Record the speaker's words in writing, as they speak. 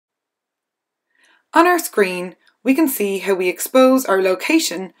On our screen, we can see how we expose our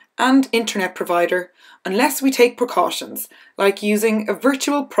location and internet provider unless we take precautions, like using a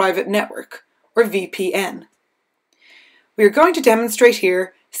virtual private network, or VPN. We are going to demonstrate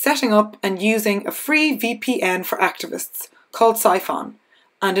here setting up and using a free VPN for activists called Siphon,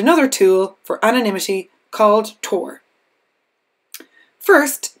 and another tool for anonymity called Tor.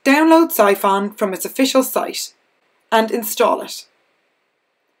 First, download Siphon from its official site and install it.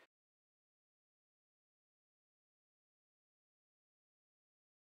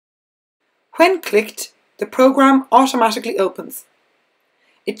 When clicked, the program automatically opens.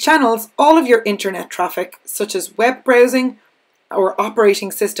 It channels all of your internet traffic, such as web browsing or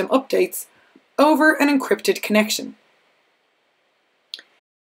operating system updates, over an encrypted connection.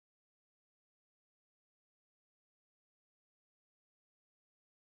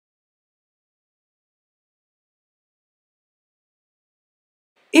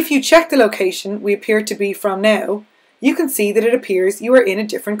 If you check the location we appear to be from now, you can see that it appears you are in a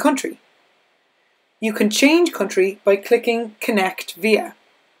different country. You can change country by clicking Connect Via.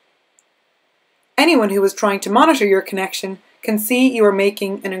 Anyone who is trying to monitor your connection can see you are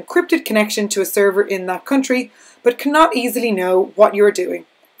making an encrypted connection to a server in that country, but cannot easily know what you are doing.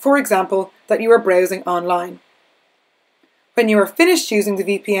 For example, that you are browsing online. When you are finished using the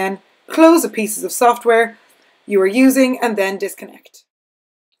VPN, close the pieces of software you are using and then disconnect.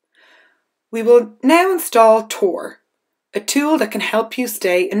 We will now install Tor, a tool that can help you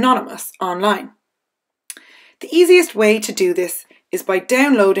stay anonymous online. The easiest way to do this is by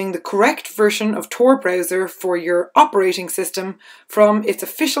downloading the correct version of Tor browser for your operating system from its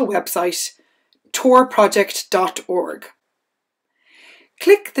official website, torproject.org.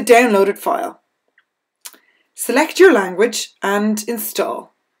 Click the downloaded file. Select your language and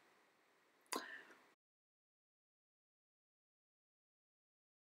install.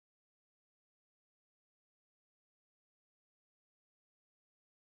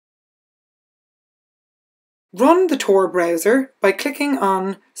 Run the Tor browser by clicking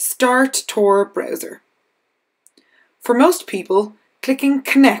on Start Tor Browser. For most people, clicking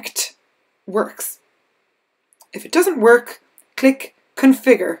Connect works. If it doesn't work, click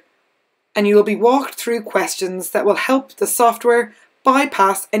Configure, and you will be walked through questions that will help the software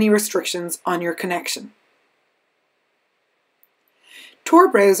bypass any restrictions on your connection.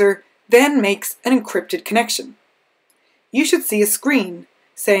 Tor browser then makes an encrypted connection. You should see a screen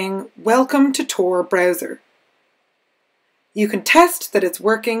saying Welcome to Tor browser. You can test that it's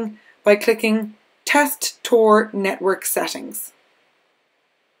working by clicking Test Tor Network Settings.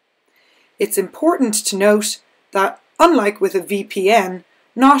 It's important to note that, unlike with a VPN,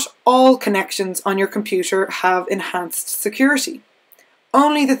 not all connections on your computer have enhanced security.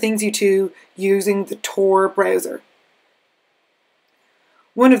 Only the things you do using the Tor browser.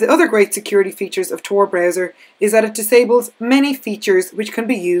 One of the other great security features of Tor browser is that it disables many features which can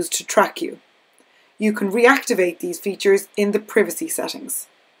be used to track you. You can reactivate these features in the privacy settings.